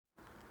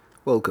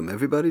Welcome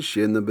everybody,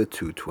 Shir number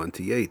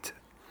 228.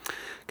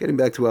 Getting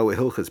back to our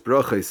Hilchas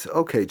Brachos.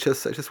 Okay, I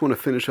just want to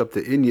finish up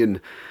the inyan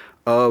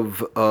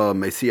of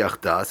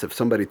Mesiach Das, if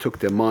somebody took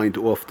their mind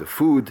off the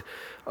food.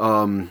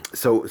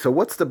 So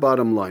what's the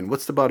bottom line?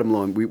 What's the bottom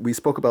line? We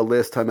spoke about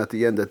last time at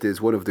the end that there's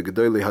one of the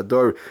Gedolei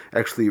Hador,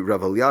 actually Rav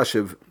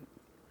Elyashiv.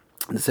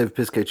 The Sefer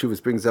Piskei Teshuvos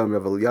brings down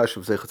Rav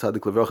Elyashiv Zecher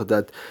Tzadik Levracha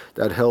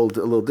that held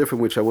a little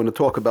different, which I want to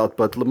talk about.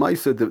 But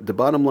Lemaisa, the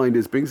bottom line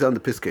is, brings down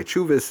the Piskei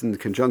Teshuvos in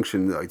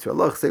conjunction.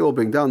 They all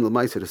bring down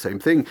Lemaisa the same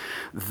thing,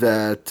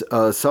 that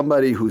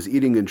somebody who's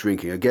eating and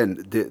drinking,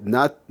 again,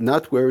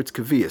 not where it's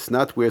kavias,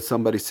 not where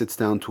somebody sits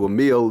down to a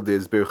meal.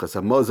 There's Birchas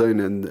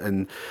Hamazon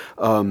and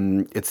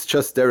it's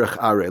just derech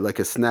are, like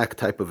a snack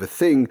type of a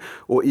thing,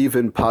 or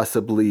even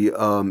possibly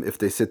if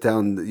they sit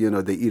down,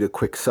 they eat a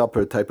quick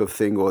supper type of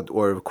thing,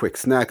 or a quick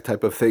snack type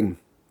of thing,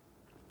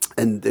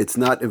 and it's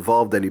not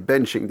involved any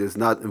benching, there's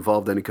not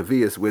involved any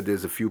kaviyas where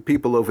there's a few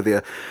people over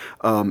there,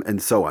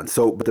 and so on.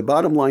 So, but the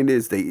bottom line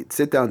is, they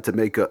sit down to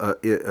make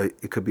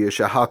it could be a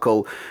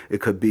shahakol,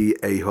 it could be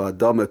a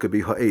ha'adama, it could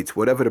be ha'etz,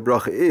 whatever the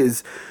bracha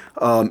is,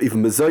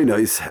 even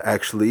mezainos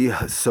actually.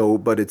 So,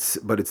 but it's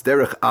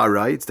derech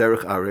arai, it's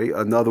derech arai.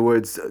 In other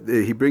words,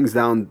 he brings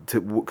down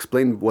to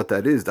explain what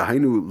that is. The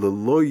hainu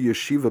lelo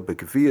yeshiva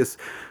bekaviyas.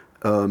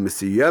 In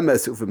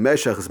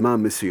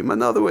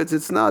other words,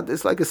 it's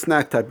like a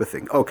snack type of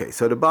thing. Okay,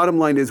 so the bottom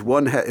line is,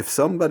 if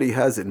somebody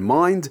has in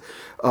mind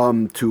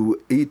to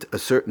eat a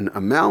certain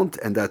amount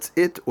and that's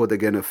it, or they're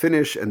going to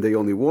finish and they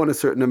only want a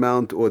certain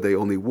amount, or they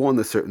only want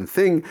a certain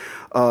thing,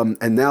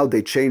 and now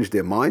they change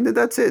their mind, and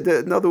that's it.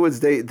 In other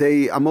words,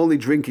 I'm only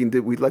drinking,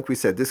 like we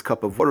said, this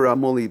cup of water,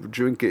 I'm only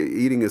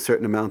eating a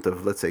certain amount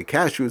of, let's say,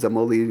 cashews, I'm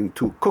only eating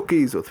 2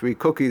 cookies or 3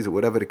 cookies or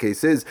whatever the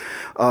case is,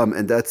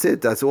 and that's it.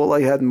 That's all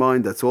I had in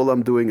mind. That's all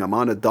I'm doing. I'm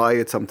on a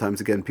diet.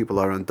 Sometimes, again, people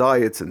are on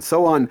diets and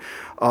so on,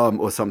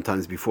 or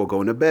sometimes before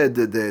going to bed,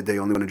 they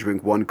only want to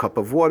drink 1 cup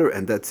of water,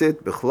 and that's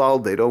it.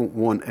 Bichlal, they don't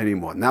want any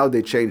more. Now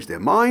they change their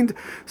mind,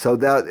 so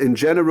that in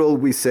general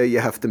we say you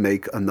have to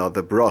make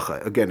another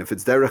bracha. Again, if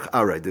it's derech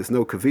aray, there's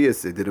no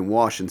kaviyas, they didn't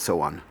wash, and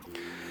so on.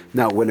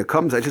 Now, when it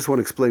comes, I just want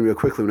to explain real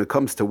quickly, when it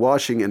comes to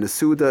washing and the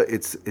Suda,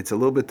 it's a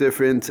little bit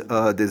different.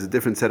 There's a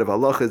different set of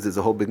halachas. There's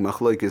a whole big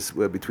machlokes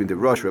between the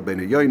Rosh,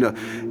 Rabbeinu Yoina,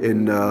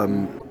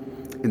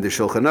 in the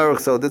Shulchan Aruch.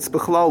 So that's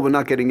Bechlal, we're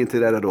not getting into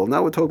that at all.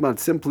 Now we're talking about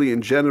simply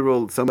in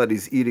general,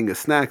 somebody's eating a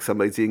snack,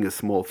 somebody's eating a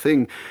small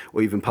thing,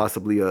 or even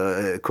possibly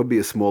it could be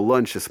a small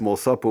lunch, a small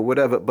supper,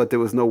 whatever, but there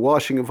was no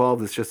washing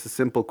involved. It's just a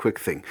simple, quick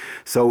thing.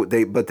 So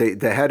they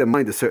had in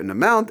mind a certain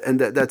amount, and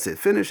that's it,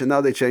 finished, and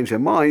now they change their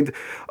mind.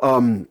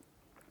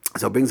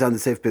 So it brings down the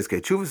Sefer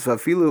Piskei Teshuvos,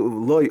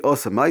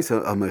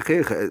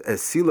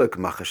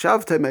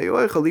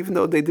 even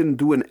though they didn't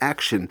do an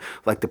action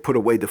like to put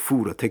away the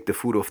food or take the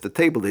food off the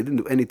table, they didn't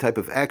do any type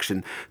of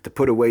action to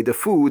put away the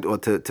food or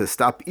to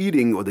stop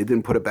eating, or they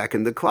didn't put it back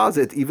in the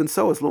closet. Even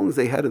so, as long as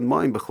they had in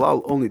mind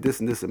Bechlal only this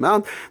and this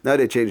amount, now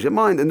they change their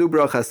mind, a new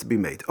bracha has to be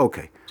made.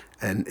 Okay.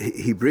 And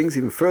he brings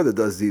even further,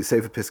 does the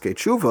Sefer Piskei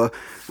Teshuvos,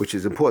 which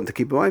is important to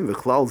keep in mind, even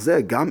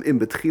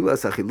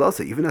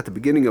at the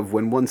beginning of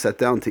when one sat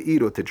down to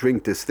eat or to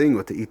drink this thing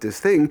or to eat this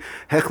thing,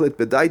 in other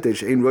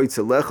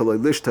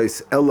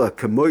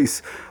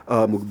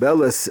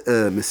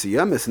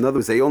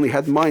words, they only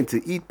had in mind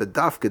to eat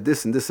bedafka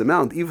this and this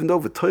amount, even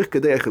though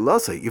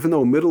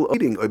middle of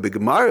eating, or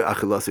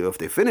if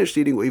they finished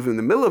eating, or even in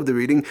the middle of the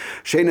eating,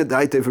 in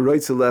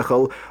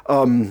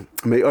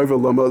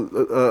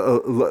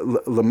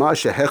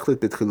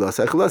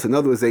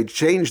other words, they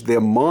changed their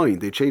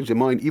mind. They changed their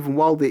mind even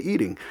while they're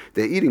eating.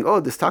 They're eating, oh,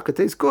 this taka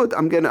tastes good,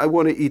 I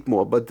want to eat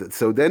more. But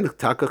so then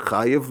taka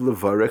chayev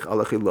levarech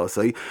ala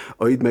chilasai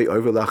oid may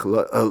over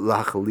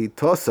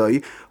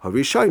lachalitosai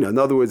harishayna. In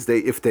other words,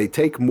 if they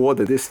take more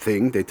than this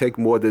thing, they take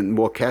more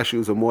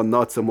cashews or more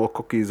nuts or more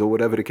cookies or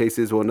whatever the case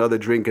is, or another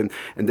drink, and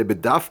the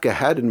bedafka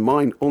had in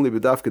mind only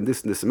bedafka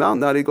this and this amount.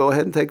 Now they go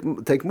ahead and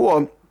take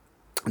more.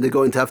 They're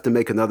going to have to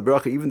make another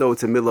bracha, even though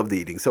it's in the middle of the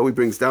eating. So he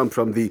brings down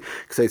from the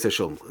Ksei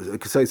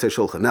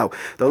Shulchan. Now,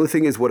 the only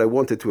thing is what I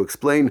wanted to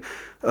explain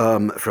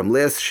from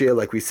last share,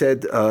 like we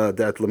said,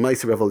 that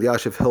Lemaisa Rav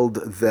Elyashiv held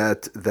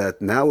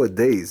that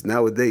nowadays,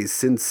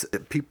 since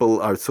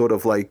people are sort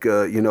of like,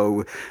 a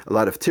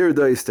lot of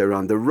tirdos, they're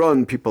on the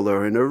run, people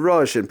are in a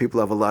rush, and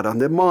people have a lot on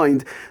their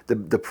mind.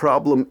 The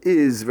problem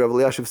is, Rav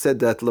Elyashiv said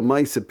that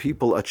Lemaisa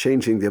people are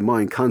changing their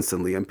mind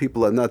constantly, and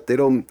people are not,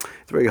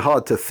 it's very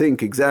hard to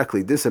think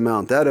exactly this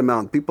amount, that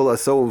amount. People are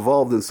so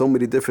involved in so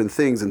many different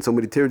things and so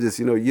many tirdas.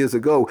 Years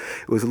ago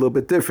it was a little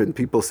bit different.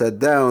 People sat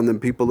down,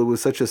 and it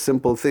was such a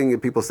simple thing,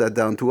 and people sat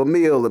down to a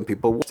meal, and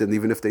people watched, and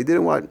even if they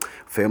didn't want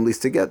families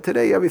to get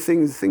today,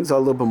 things are a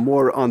little bit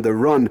more on the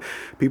run.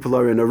 People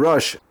are in a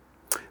rush.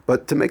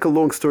 But to make a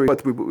long story,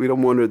 but we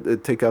don't want to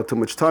take out too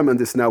much time on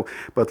this now.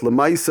 But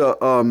Lemaisa,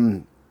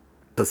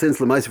 So since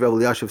Lemais Rav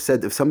Elyashiv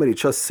said if somebody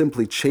just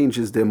simply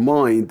changes their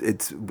mind,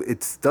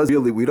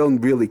 we don't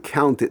really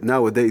count it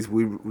nowadays.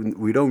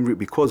 We don't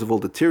because of all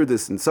the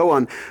tirdis and so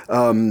on,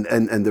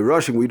 and the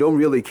rushing, we don't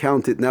really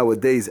count it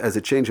nowadays as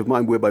a change of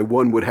mind whereby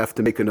one would have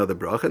to make another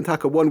bracha, and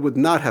taka one would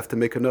not have to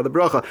make another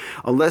bracha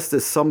unless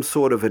there's some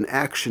sort of an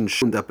action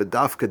shown that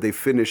bedafka they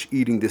finish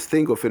eating this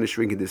thing or finish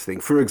drinking this thing.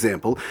 For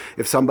example,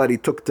 if somebody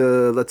took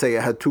let's say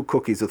I had 2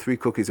 cookies or 3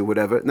 cookies or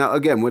whatever. Now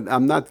again,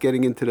 I'm not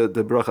getting into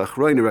the bracha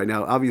achroina right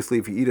now. Obviously,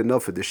 if you eat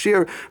enough for the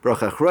shir,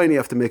 bracha achroina, you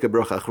have to make a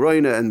bracha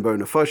achroina and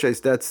burn a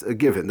fashes. That's a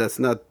given. That's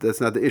not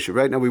the issue.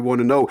 Right now, we want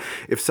to know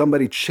if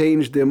somebody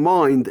changed their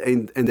mind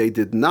and they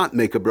did not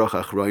make a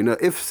bracha achroina.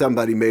 If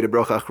somebody made a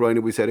bracha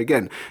achroina, we said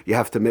again, you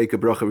have to make a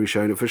bracha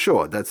rishona for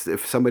sure. That's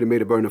if somebody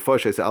made a burn a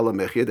fashes ala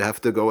mechia, they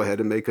have to go ahead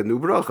and make a new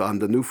bracha on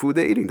the new food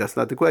they're eating. That's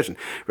not the question.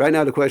 Right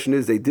now, the question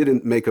is they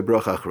didn't make a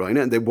bracha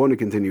achroina and they want to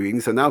continue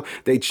eating. So now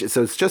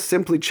so it's just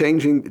simply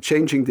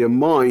changing their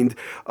mind.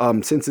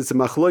 Since it's a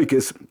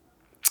machloikis,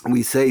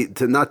 we say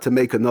not to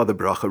make another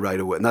bracha right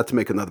away, not to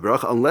make another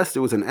bracha unless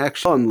there was an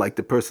action, like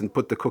the person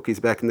put the cookies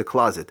back in the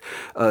closet,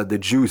 the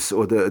juice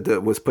or the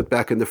was put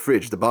back in the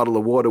fridge, the bottle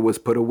of water was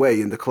put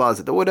away in the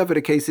closet, or whatever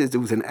the case is. There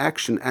was an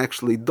action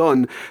actually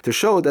done to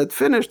show that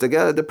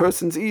the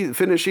person's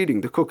finished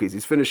eating the cookies.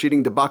 He's finished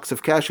eating the box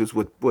of cashews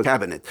with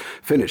cabinet.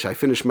 I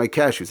finished my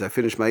cashews. I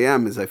finished my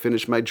almonds. I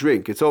finished my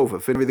drink. It's over.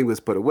 Everything was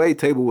put away.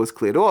 Table was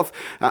cleared off.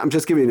 I'm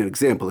just giving you an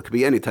example. It could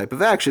be any type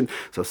of action.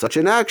 So such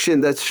an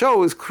action that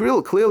shows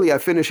clearly I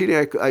finished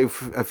eating, I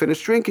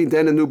finished drinking,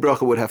 then a new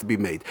bracha would have to be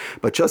made.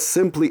 But just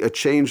simply a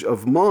change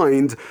of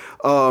mind,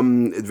 Rav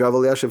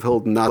Elyashiv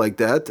held not like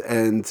that,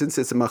 and since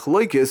it's a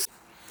machloikis,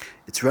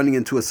 it's running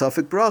into a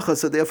suffix bracha,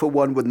 so therefore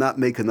one would not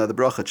make another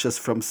bracha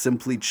just from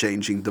simply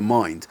changing the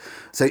mind.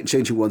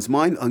 Changing one's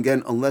mind,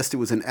 again, unless there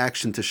was an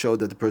action to show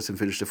that the person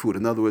finished the food.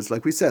 In other words,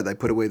 like we said, I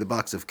put away the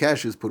box of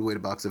cashews, put away the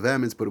box of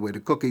almonds, put away the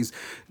cookies,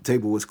 the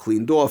table was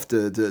cleaned off,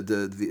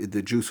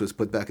 the juice was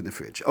put back in the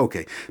fridge.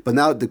 Okay, but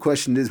now the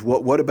question is,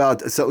 what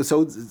about,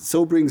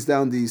 so brings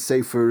down the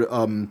Sefer,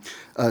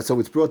 so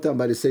it's brought down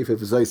by the Sefer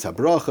V'zayis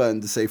HaBracha,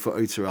 and the Sefer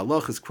Oitzer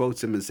Halachas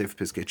quotes him, and the Sefer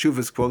Piskei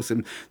Teshuvos quotes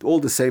him, all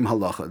the same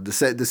halacha, the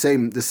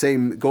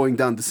same going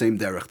down the same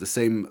derech, the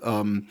same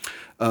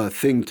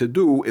thing to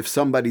do if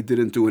somebody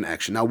didn't do an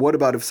action. Now, what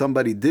about if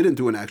somebody didn't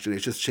do an action? They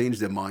just changed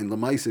their mind.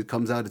 Lamais, it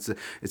comes out.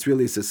 It's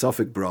really a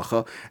suffix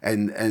bracha,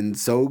 and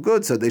so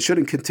good. So they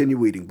shouldn't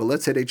continue eating. But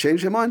let's say they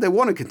change their mind. They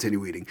want to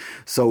continue eating.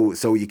 So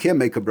you can't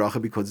make a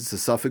bracha because it's a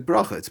suffix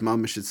bracha. It's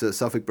mamish. It's a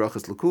suffix bracha.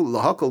 It's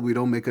lahakol. We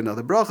don't make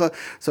another bracha.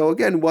 So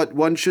again, what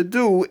one should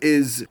do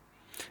is,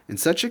 in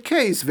such a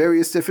case,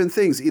 various different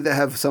things. Either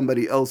have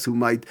somebody else who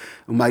might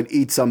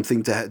eat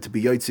something to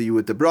be yaitze you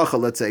with the bracha.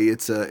 Let's say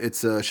it's a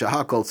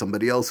shahakol,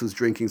 somebody else who's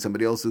drinking,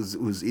 somebody else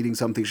who's eating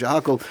something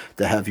shahakol,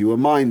 to have you in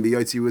mind, be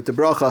yaitze you with the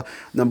bracha.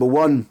 Number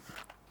one.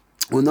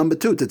 Or number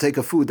two, to take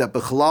a food that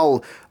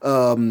bechlal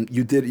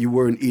you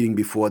weren't eating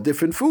before,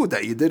 different food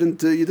that you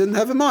didn't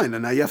have in mind,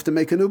 and now you have to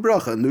make a new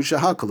bracha, a new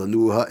shahakal, a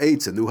new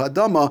ha'etz, a new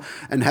hadama,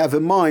 and have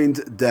in mind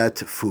that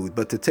food.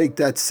 But to take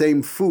that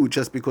same food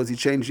just because you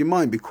changed your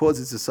mind, because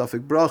it's a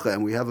suffix bracha,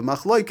 and we have a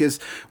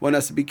machloikis, one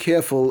has to be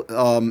careful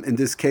in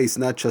this case,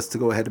 not just to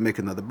go ahead and make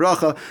another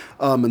bracha.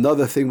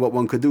 Another thing, what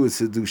one could do is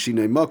to do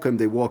shinei makom.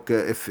 They walk,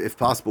 if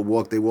possible,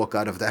 walk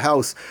out of the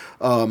house.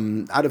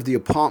 Out of the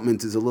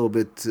apartment is a little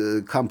bit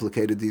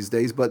complicated these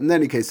days, but in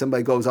any case,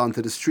 somebody goes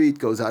onto the street,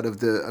 goes out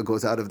of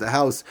the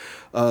house,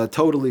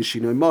 totally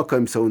shinoi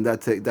makom. So in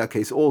that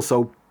case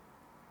also,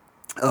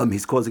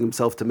 he's causing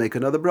himself to make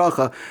another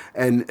bracha,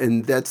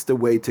 and that's the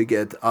way to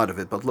get out of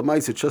it. But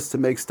lemaisa, just to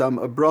make stam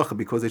a bracha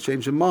because they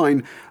changed their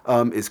mind,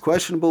 is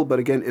questionable. But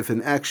again, if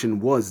an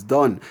action was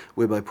done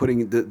whereby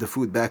putting the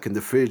food back in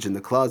the fridge, in the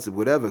closet,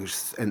 whatever,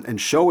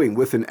 and showing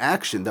with an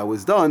action that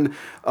was done,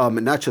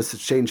 and not just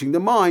changing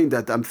the mind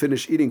that I'm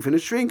finished eating,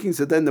 finished drinking,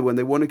 so then when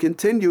they want to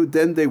continue,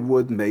 then they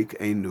would make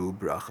a new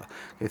bracha.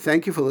 Okay,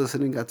 thank you for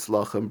listening.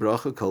 Atzlacha and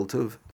bracha kol tov.